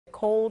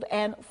cold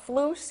and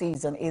flu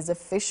season is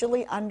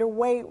officially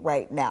underway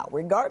right now,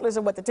 regardless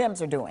of what the temps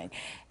are doing.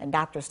 And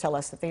doctors tell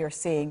us that they are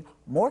seeing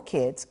more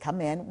kids come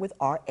in with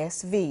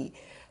RSV.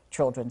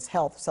 Children's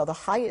Health saw the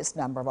highest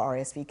number of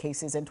RSV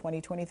cases in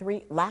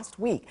 2023 last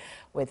week,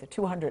 with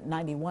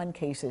 291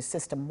 cases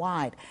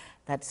system-wide.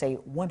 That's a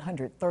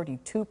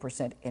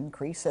 132%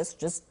 increase. That's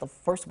just the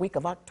first week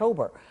of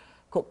October.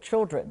 Cook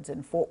Children's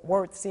in Fort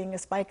Worth seeing a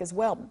spike as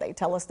well. They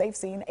tell us they've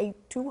seen a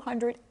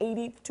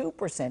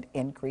 282%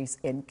 increase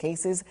in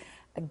cases,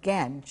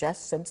 again,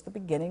 just since the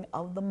beginning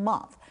of the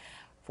month.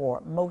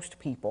 For most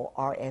people,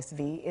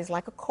 RSV is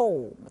like a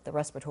cold, but the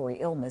respiratory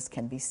illness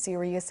can be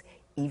serious,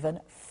 even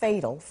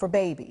fatal for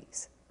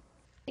babies.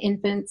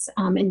 Infants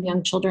and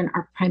young children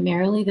are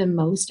primarily the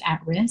most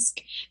at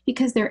risk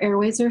because their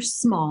airways are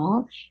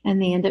small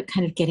and they end up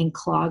kind of getting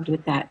clogged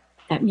with that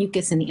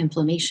mucus and the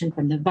inflammation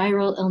from the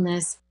viral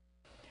illness.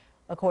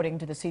 According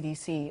to the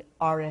CDC,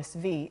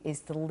 RSV is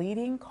the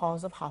leading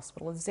cause of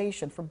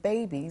hospitalization for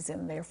babies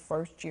in their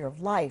first year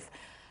of life.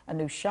 A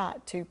new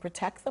shot to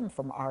protect them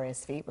from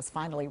RSV was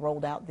finally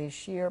rolled out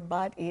this year,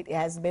 but it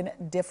has been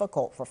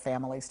difficult for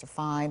families to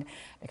find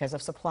because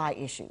of supply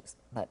issues.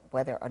 But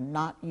whether or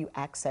not you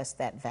access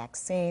that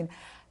vaccine,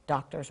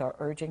 doctors are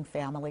urging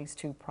families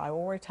to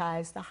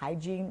prioritize the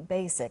hygiene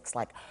basics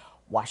like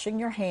washing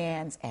your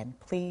hands, and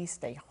please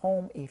stay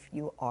home if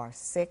you are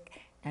sick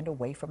and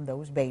away from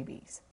those babies.